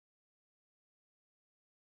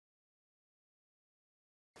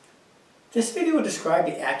This video will describe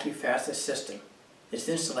the Accu-Facet system, its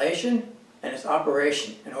installation, and its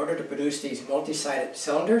operation in order to produce these multi-sided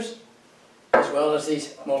cylinders as well as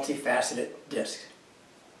these multi-faceted discs.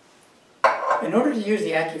 In order to use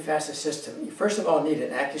the Accu-Facet system, you first of all need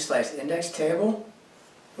an Accu-Slice index table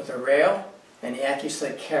with a rail and the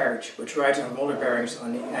Accu-Sled carriage, which rides on roller bearings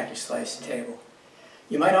on the Accu-Slice table.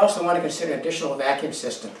 You might also want to consider an additional vacuum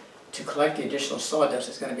system to collect the additional sawdust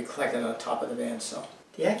that's going to be collected on top of the bandsaw.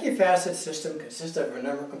 The Accu-Facet system consists of a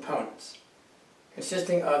number of components,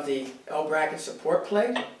 consisting of the L-bracket support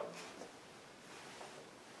plate,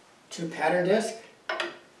 2 pattern discs,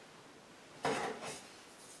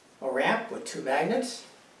 a ramp with 2 magnets,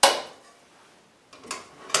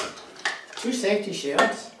 2 safety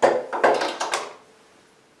shields,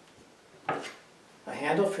 a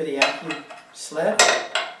handle for the Accu-Sled,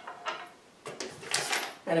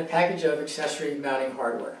 and a package of accessory mounting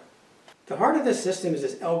hardware. The heart of the system is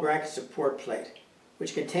this L-bracket support plate,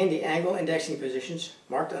 which contain the angle indexing positions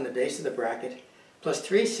marked on the base of the bracket, plus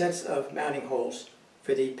 3 sets of mounting holes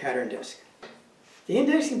for the pattern disc. The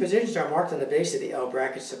indexing positions are marked on the base of the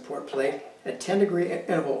L-bracket support plate at 10-degree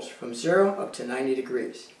intervals from 0 up to 90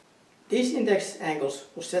 degrees. These index angles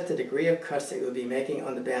will set the degree of cuts that you will be making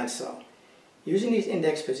on the bandsaw. Using these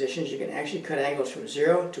index positions, you can actually cut angles from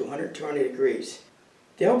 0 to 120 degrees.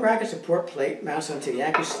 The L-bracket support plate mounts onto the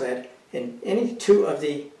Accu-Sled in any 2 of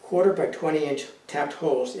the 1/4 by 20-inch tapped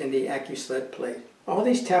holes in the Accu-Sled plate. All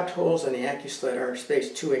these tapped holes on the Accu-Sled are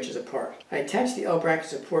spaced 2 inches apart. I attached the L-bracket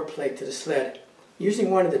support plate to the sled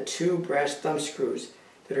using one of the 2 brass thumb screws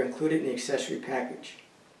that are included in the accessory package.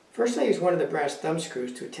 First, I used one of the brass thumb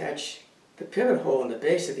screws to attach the pivot hole in the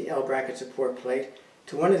base of the L-bracket support plate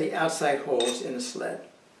to one of the outside holes in the sled.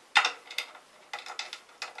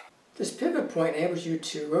 This pivot point enables you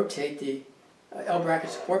to rotate the L-bracket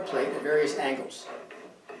support plate at various angles.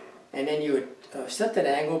 And then you would set that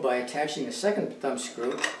angle by attaching the second thumb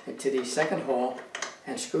screw into the second hole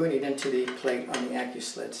and screwing it into the plate on the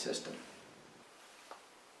Accu-Sled system.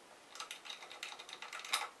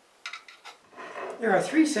 There are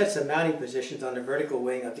 3 sets of mounting positions on the vertical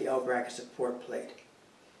wing of the L-bracket support plate,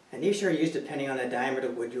 and these are used depending on the diameter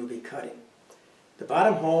of wood you will be cutting. The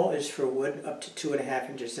bottom hole is for wood up to 2.5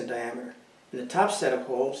 inches in diameter, and the top set of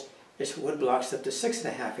holes is for wood blocks up to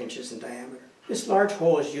 6.5 inches in diameter. This large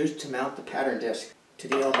hole is used to mount the pattern disc to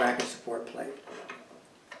the L-bracket support plate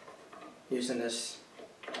using this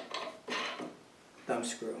thumb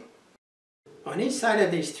screw. On each side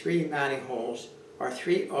of these 3 mounting holes are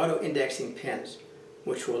 3 auto-indexing pins,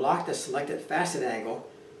 which will lock the selected facet angle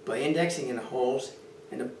by indexing in the holes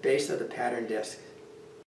in the base of the pattern disc.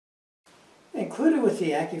 Included with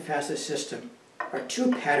the Accu-Facet system are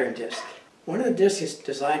 2 pattern discs. One of the discs is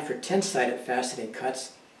designed for 10-sided faceting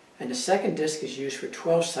cuts, and the second disc is used for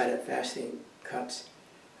 12-sided faceting cuts.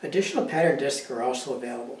 Additional pattern discs are also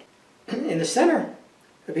available. In the center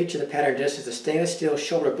of each of the pattern discs is a stainless steel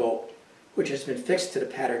shoulder bolt, which has been fixed to the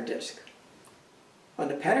pattern disc. On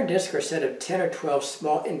the pattern disc are a set of 10 or 12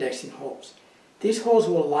 small indexing holes. These holes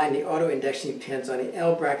will align the auto-indexing pins on the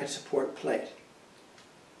L-bracket support plate.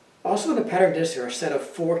 Also in the pattern disc are a set of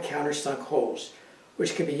 4 countersunk holes,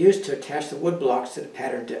 which can be used to attach the wood blocks to the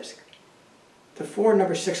pattern disc. The 4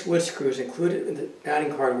 number 6 wood screws included in the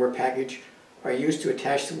mounting hardware package are used to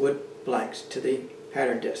attach the wood blanks to the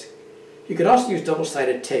pattern disc. You could also use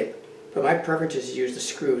double-sided tape, but my preference is to use the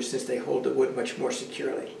screws since they hold the wood much more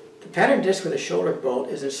securely. The pattern disc with the shoulder bolt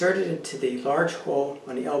is inserted into the large hole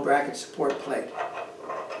on the L-bracket support plate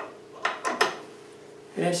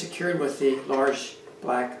and then secured with the large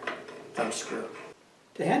black thumb screw.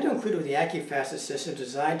 The handle included with the Accu-Facet system is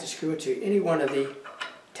designed to screw into any one of the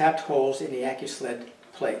tapped holes in the Accu-Sled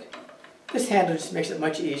plate. This handle just makes it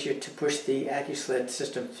much easier to push the Accu-Sled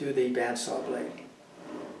system through the bandsaw blade.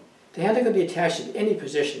 The handle can be attached in any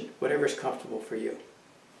position, whatever is comfortable for you.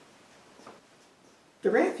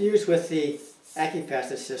 The ramp used with the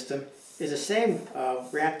Accu-Facet system is the same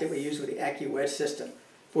ramp that we use with the Accu-Wedge system,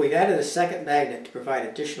 but we've added a second magnet to provide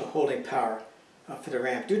additional holding power for the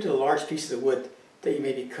ramp due to the large pieces of wood that you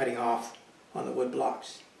may be cutting off on the wood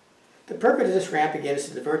blocks. The purpose of this ramp again is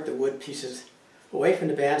to divert the wood pieces away from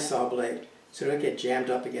the bandsaw blade so they don't get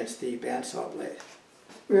jammed up against the bandsaw blade.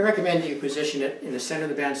 We recommend that you position it in the center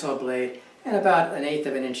of the bandsaw blade and about 1/8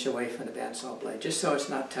 of an inch away from the bandsaw blade, just so it's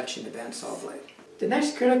not touching the bandsaw blade. The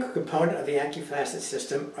next critical component of the Accu-Facet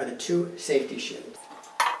system are the 2 safety shields.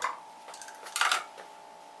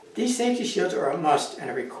 These safety shields are a must and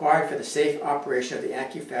are required for the safe operation of the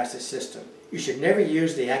Accu-Facet system. You should never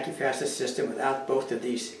use the Accu-Facet system without both of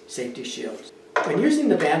these safety shields. When using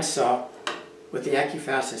the bandsaw with the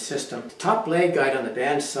Accu-Facet system, the top blade guide on the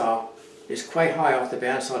bandsaw is quite high off the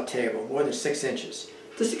bandsaw table, more than 6 inches.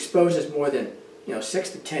 This exposes more than 6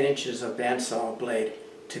 to 10 inches of bandsaw blade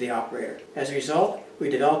to the operator. As a result, we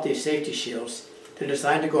developed these safety shields. They're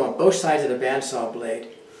designed to go on both sides of the bandsaw blade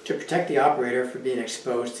to protect the operator from being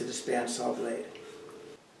exposed to this bandsaw blade.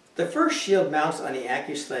 The first shield mounts on the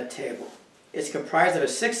Accu-Sled table. It's comprised of a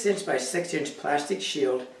 6-inch by 6-inch plastic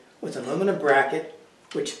shield with an aluminum bracket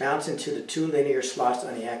which mounts into the 2 linear slots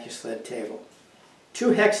on the Accu-Sled table.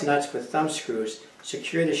 2 hex nuts with thumb screws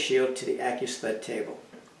secure the shield to the Accu-Sled table.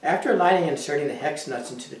 After aligning and inserting the hex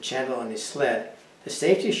nuts into the channel on the sled, the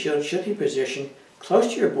safety shield should be positioned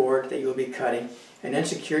close to your board that you will be cutting and then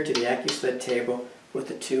secured to the Accu-Sled table with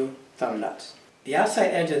the 2 thumb nuts. The outside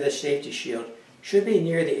edge of this safety shield should be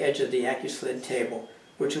near the edge of the Accu-Sled table,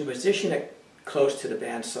 which will position it close to the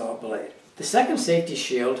bandsaw blade. The second safety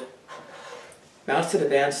shield mounts to the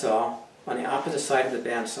bandsaw on the opposite side of the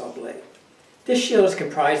bandsaw blade. This shield is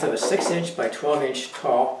comprised of a 6-inch by 12-inch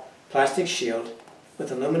tall plastic shield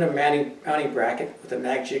with an aluminum mounting bracket with a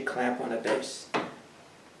mag jig clamp on the base.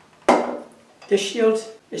 This shield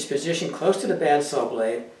is positioned close to the bandsaw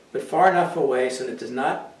blade, but far enough away so that it does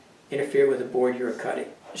not interfere with the board you are cutting.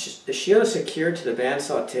 The shield is secured to the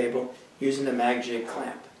bandsaw table using the mag jig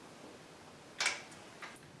clamp.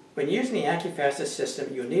 When using the Accu-Facet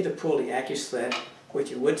system, you'll need to pull the Accu-Sled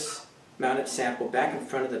with your wood-mounted sample back in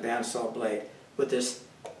front of the bandsaw blade with this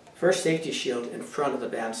first safety shield in front of the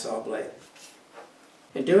bandsaw blade.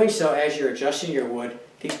 In doing so, as you're adjusting your wood,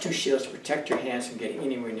 these 2 shields protect your hands from getting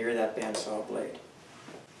anywhere near that bandsaw blade.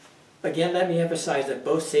 Again, let me emphasize that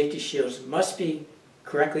both safety shields must be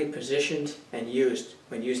correctly positioned and used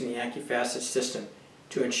when using the Accu-Facet system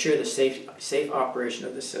to ensure the safe operation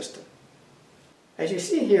of the system. As you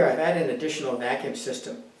see here, I've added an additional vacuum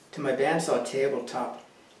system to my bandsaw tabletop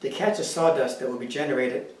to catch the sawdust that will be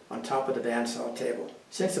generated on top of the bandsaw table.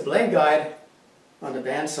 Since the blade guide on the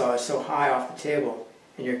bandsaw is so high off the table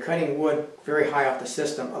and you're cutting wood very high off the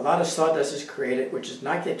system, a lot of sawdust is created which does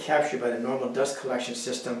not get captured by the normal dust collection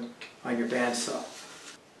system on your bandsaw.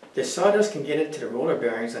 This sawdust can get into the roller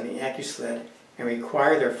bearings on the Accu-Sled and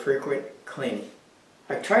require their frequent cleaning.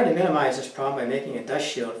 I've tried to minimize this problem by making a dust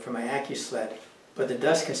shield for my Accu-Sled, but the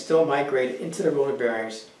dust can still migrate into the roller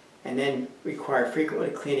bearings and then require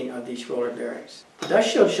frequent cleaning of these roller bearings. The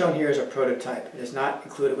dust shield shown here is a prototype. It is not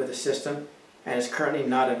included with the system and is currently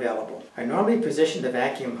not available. I normally position the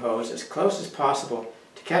vacuum hose as close as possible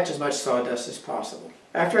to catch as much sawdust as possible.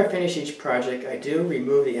 After I finish each project, I do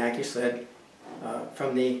remove the Accu-Sled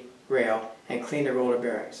from the rail and clean the roller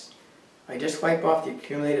bearings. I just wipe off the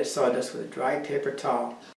accumulated sawdust with a dry paper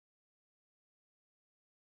towel.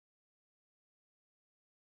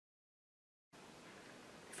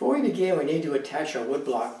 Before we begin, we need to attach our wood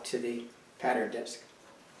block to the pattern disc.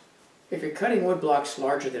 If you're cutting wood blocks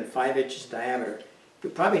larger than 5 inches in diameter, you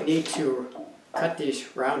probably need to cut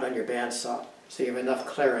these round on your bandsaw so you have enough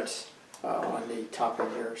clearance on the top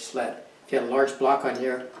of your sled. If you have a large block on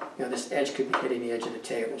here, this edge could be hitting the edge of the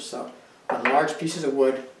table. So on large pieces of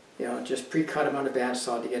wood, just pre-cut them on the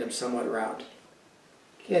bandsaw to get them somewhat round.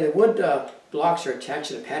 Okay, the wood blocks are attached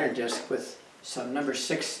to the pattern disc with some number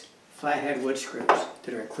 6 flathead wood screws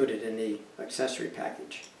that are included in the accessory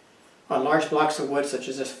package. On large blocks of wood, such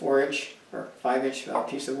as this 4-inch or 5-inch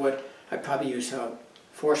piece of wood, I probably use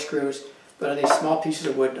 4 screws, but on these small pieces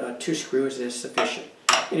of wood, 2 screws is sufficient.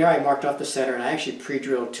 And here I marked off the center, and I actually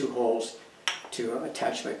pre-drilled 2 holes to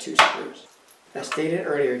attach my 2 screws. As stated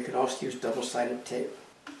earlier, you could also use double-sided tape.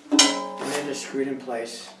 And then just screwed in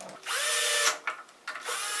place.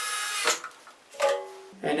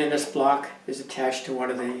 And then this block is attached to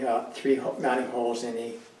one of the 3 mounting holes in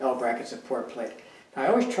the L-bracket support plate. Now I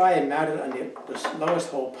always try and mount it on the lowest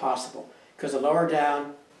hole possible, because the lower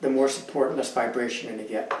down, the more support and less vibration you're going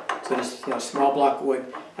to get. So this small block of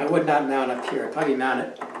wood, I would not mount up here. I'd probably mount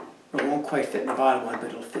it, it won't quite fit in the bottom one, but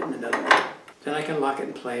it'll fit in another one. Then I can lock it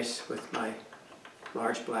in place with my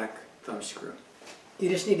large black thumb screw. You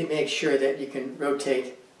just need to make sure that you can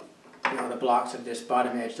rotate the block so this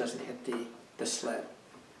bottom edge doesn't hit the sled.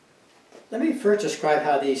 Let me first describe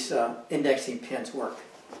how these indexing pins work.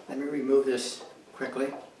 Let me remove this quickly.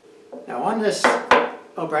 Now on this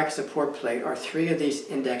L-bracket support plate are 3 of these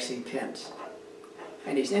indexing pins.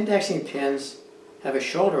 And these indexing pins have a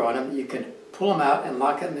shoulder on them. You can pull them out and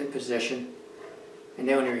lock them in position. And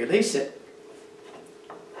then when you release it,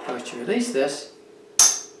 if I was to release this,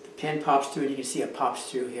 the pin pops through, and you can see it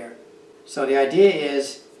pops through here. So the idea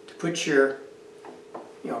is to put your,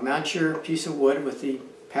 mount your piece of wood with the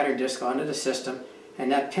pattern disc onto the system,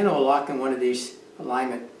 and that pin will lock in one of these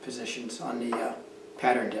alignment positions on the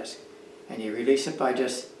pattern disc. And you release it by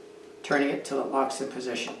just turning it till it locks in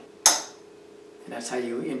position. And that's how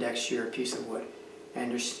you index your piece of wood.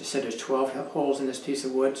 And there's 12 holes in this piece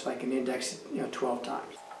of wood, so I can index it 12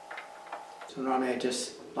 times. So normally I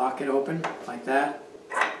just lock it open like that.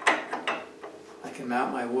 I can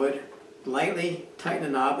mount my wood, lightly tighten the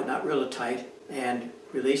knob, but not really tight, and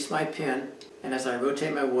release my pin. And as I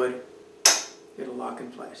rotate my wood, it'll lock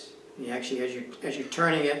in place. And you actually, as you're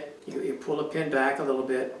turning it, you pull the pin back a little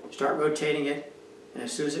bit, start rotating it, and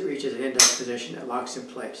as soon as it reaches the index position, it locks in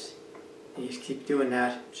place. And you just keep doing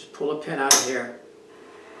that. Just pull a pin out of here.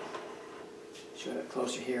 Show it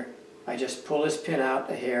closer here. I just pull this pin out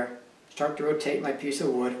a hair, start to rotate my piece of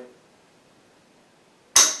wood,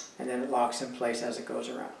 and then it locks in place as it goes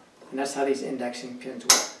around. And that's how these indexing pins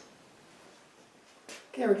work.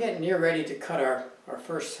 Okay, we're getting near ready to cut our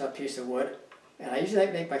first piece of wood. And I usually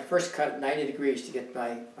make my first cut at 90 degrees to get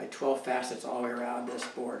my 12 facets all the way around this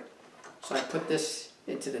board. So I put this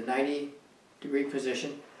into the 90-degree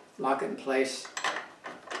position, lock it in place,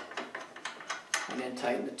 and then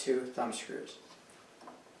tighten the 2 thumb screws,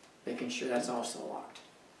 making sure that's also locked.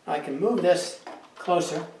 Now I can move this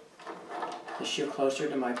closer, the shoe closer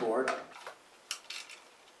to my board.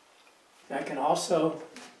 I can also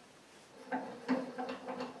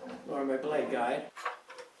lower my blade guide,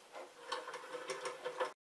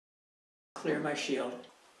 clear my shield.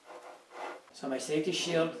 So my safety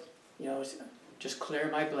shield, is just clear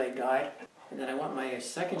my blade guide, and then I want my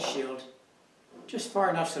second shield just far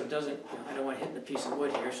enough so it doesn't, I don't want to hit the piece of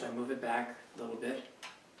wood here, so I move it back a little bit.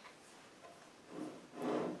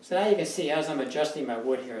 So now you can see as I'm adjusting my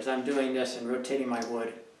wood here, as I'm doing this and rotating my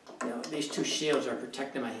wood, these 2 shields are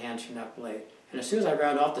protecting my hands from that blade. And as soon as I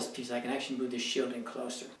round off this piece, I can actually move this shield in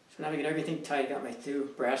closer. So now we get everything tight. I got my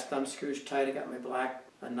 2 brass thumb screws tight, I got my black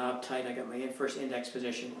knob tight, I got my first index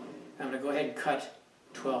position. I'm going to go ahead and cut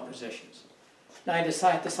 12 positions. Now I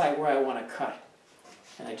decide where I want to cut.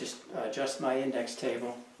 And I just adjust my index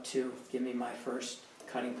table to give me my first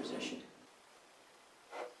cutting position.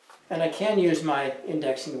 And I can use my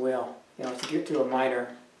indexing wheel, to get to a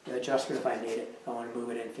minor adjustment if I need it. If I want to move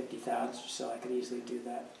it in 50 thousandths or so, I could easily do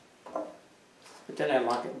that. But then I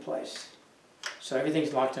lock it in place. So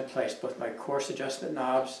everything's locked in place, both my coarse adjustment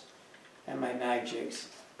knobs and my mag jigs.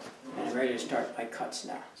 And I'm ready to start my cuts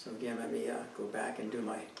now. So again, let me go back and do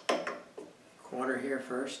my corner here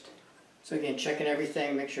first. So again, checking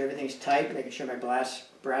everything, make sure everything's tight, making sure my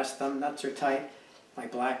brass thumb nuts are tight, my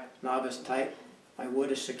black knob is tight, my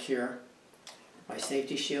wood is secure, my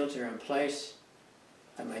safety shields are in place,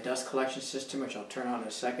 I have my dust collection system, which I'll turn on in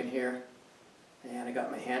a second here, and I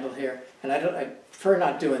got my handle here. And I prefer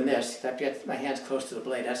not doing this, because I have to get my hands close to the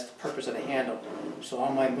blade. That's the purpose of the handle. So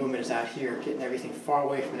all my movement is out here, getting everything far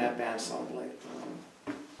away from that bandsaw blade.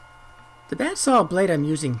 The bandsaw blade I'm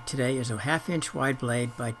using today is a 1/2 inch wide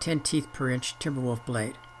blade by 10 teeth per inch Timberwolf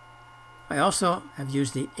blade. I also have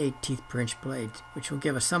used the 8 teeth per inch blade, which will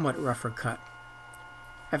give a somewhat rougher cut.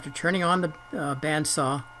 After turning on the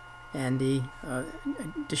bandsaw and the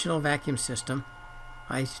additional vacuum system,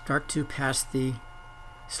 I start to pass the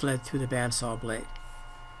sled through the bandsaw blade.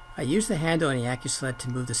 I use the handle on the Accu-Sled to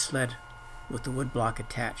move the sled with the wood block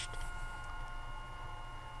attached.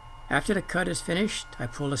 After the cut is finished, I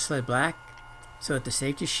pull the sled back so that the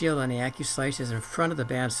safety shield on the Accu-Slice is in front of the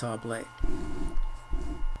bandsaw blade.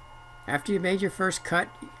 After you've made your first cut,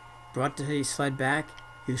 brought the sled back,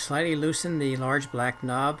 you slightly loosen the large black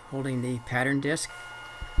knob holding the pattern disc,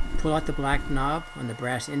 pull out the black knob on the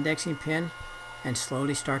brass indexing pin, and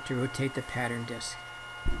slowly start to rotate the pattern disc.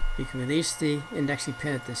 You can release the indexing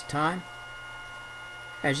pin at this time.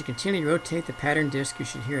 As you continue to rotate the pattern disc, you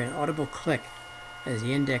should hear an audible click as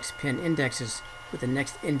the index pin indexes with the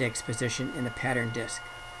next index position in the pattern disc.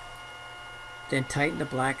 Then tighten the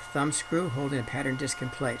black thumb screw holding the pattern disc in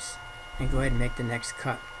place, and go ahead and make the next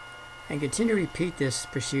cut. And continue to repeat this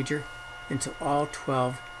procedure until all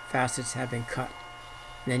 12 facets have been cut.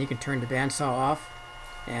 And then you can turn the bandsaw off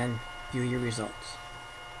and view your results.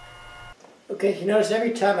 Okay, you notice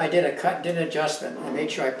every time I did a cut and did an adjustment, I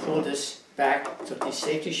made sure I pulled this back so that these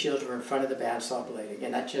safety shields were in front of the bandsaw blade.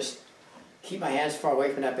 Again, that just keep my hands far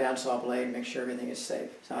away from that bandsaw blade and make sure everything is safe.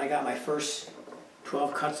 So I got my first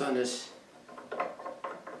 12 cuts on this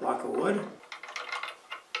block of wood.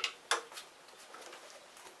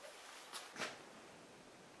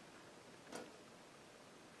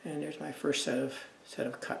 And there's my first set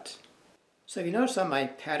of cuts. So if you notice on my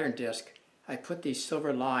pattern disc, I put these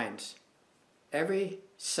silver lines every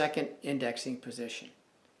second indexing position.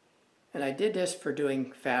 And I did this for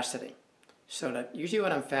doing faceting. So that usually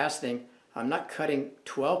when I'm faceting, I'm not cutting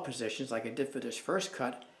 12 positions like I did for this first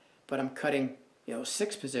cut, but I'm cutting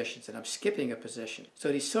 6 positions and I'm skipping a position.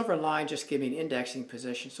 So these silver lines just give me an indexing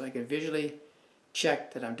position so I can visually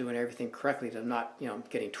check that I'm doing everything correctly, that I'm not,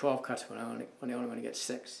 getting 12 cuts when I only want to get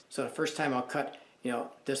 6. So the first time I'll cut,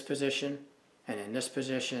 this position, and in this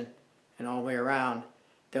position, and all the way around.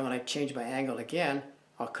 Then when I change my angle again,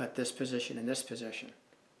 I'll cut this position and this position.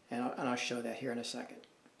 And I'll show that here in a second.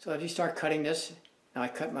 So if you start cutting this, now I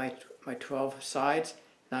cut my 12 sides.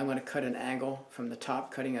 Now I'm going to cut an angle from the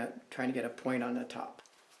top, trying to get a point on the top.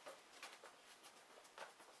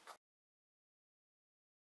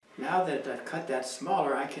 Now that I've cut that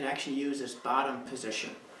smaller, I can actually use this bottom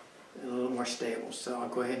position, a little more stable. So I'll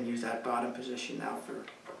go ahead and use that bottom position now for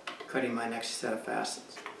cutting my next set of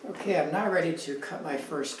facets. Okay, I'm now ready to cut my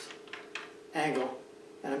first angle,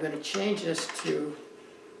 and I'm going to change this to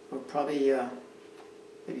probably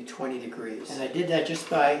maybe 20 degrees. And I did that just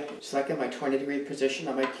by selecting my 20-degree position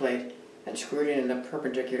on my plate and screwed it in the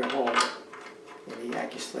perpendicular hole in the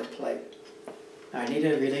Accu-Sled plate. Now I need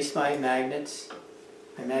to release my magnets,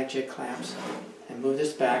 my mag jig clamps, and move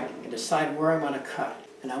this back and decide where I'm going to cut.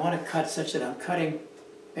 And I want to cut such that I'm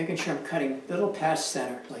making sure I'm cutting a little past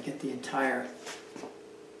center, so I get the entire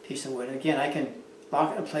piece of wood. And again, I can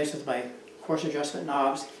lock it in place with my coarse adjustment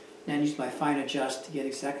knobs, and then use my fine adjust to get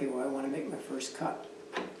exactly where I want to make my first cut.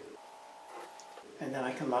 And then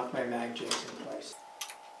I can lock my mag jigs in place.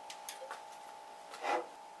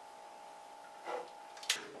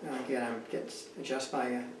 Now again, adjust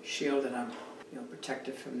my shield, and I'm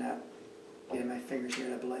protected from that, getting my fingers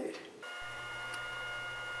near the blade.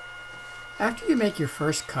 After you make your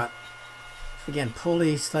first cut, again, pull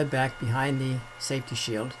the sled back behind the safety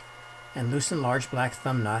shield and loosen large black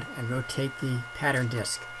thumb nut and rotate the pattern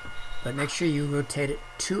disc. But make sure you rotate it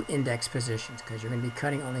 2 index positions, because you're going to be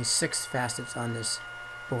cutting only 6 facets on this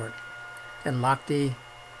board. Then lock the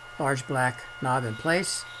large black knob in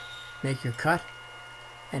place, make your cut,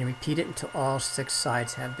 and repeat it until all 6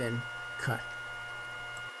 sides have been cut.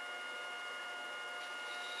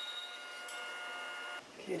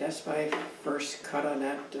 Okay, that's my first cut on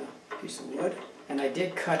that piece of wood. And I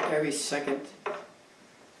did cut every second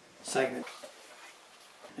segment.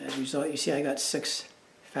 As a result, you see I got 6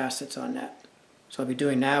 facets on that. So what I'll be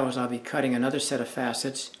doing now is I'll be cutting another set of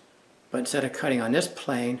facets, but instead of cutting on this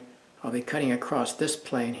plane, I'll be cutting across this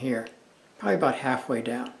plane here, probably about halfway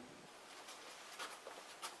down.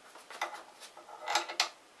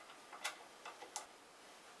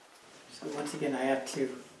 So once again, I have to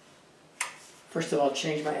first of all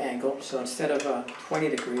change my angle. So instead of 20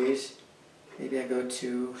 degrees, maybe I go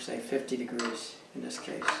to, say, 50 degrees in this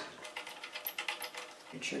case.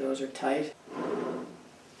 Make sure those are tight,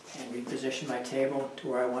 and reposition my table to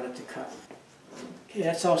where I want it to cut. Okay,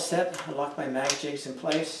 that's all set. I'll lock my mag jigs in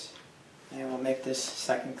place, and we'll make this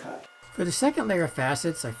second cut. For the second layer of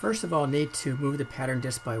facets, I first of all need to move the pattern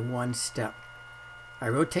disc by 1 step. I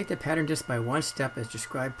rotate the pattern disc by 1 step as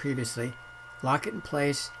described previously, lock it in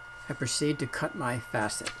place, and proceed to cut my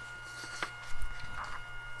facet.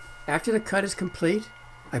 After the cut is complete,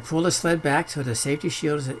 I pull the sled back so the safety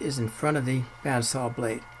shield is in front of the bandsaw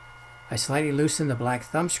blade. I slightly loosen the black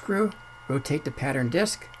thumb screw, rotate the pattern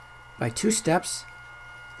disc by 2 steps,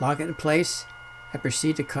 lock it in place, and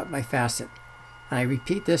proceed to cut my facet. And I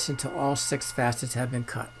repeat this until all 6 facets have been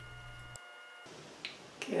cut.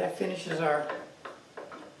 Okay, that finishes our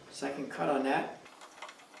second cut on that.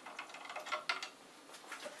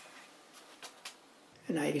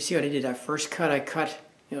 And now you can see what I did. That first cut, I cut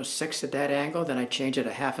 6 at that angle, then I changed it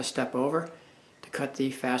a half a step over to cut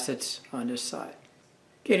the facets on this side.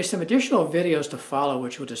 Okay, there's some additional videos to follow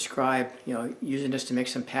which will describe, using this to make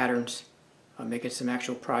some patterns, making some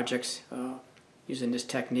actual projects using this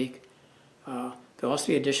technique. There'll also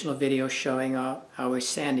be additional videos showing how we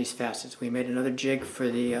sand these facets. We made another jig for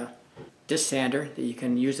the disc sander that you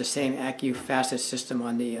can use the same Accu-Facet system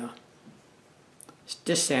on the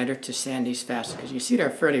disc sander to sand these facets, because you see they're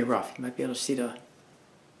fairly rough. You might be able to see the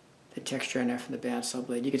texture in there from the bandsaw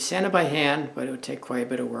blade. You could sand it by hand, but it would take quite a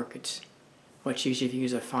bit of work. It's much easier if you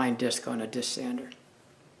use a fine disc on a disc sander.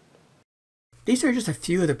 These are just a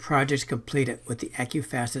few of the projects completed with the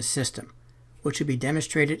Accu-Facet system, which will be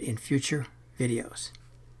demonstrated in future videos.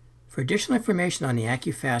 For additional information on the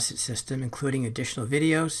Accu-Facet system, including additional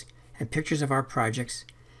videos and pictures of our projects,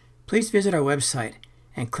 please visit our website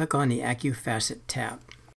and click on the Accu-Facet tab.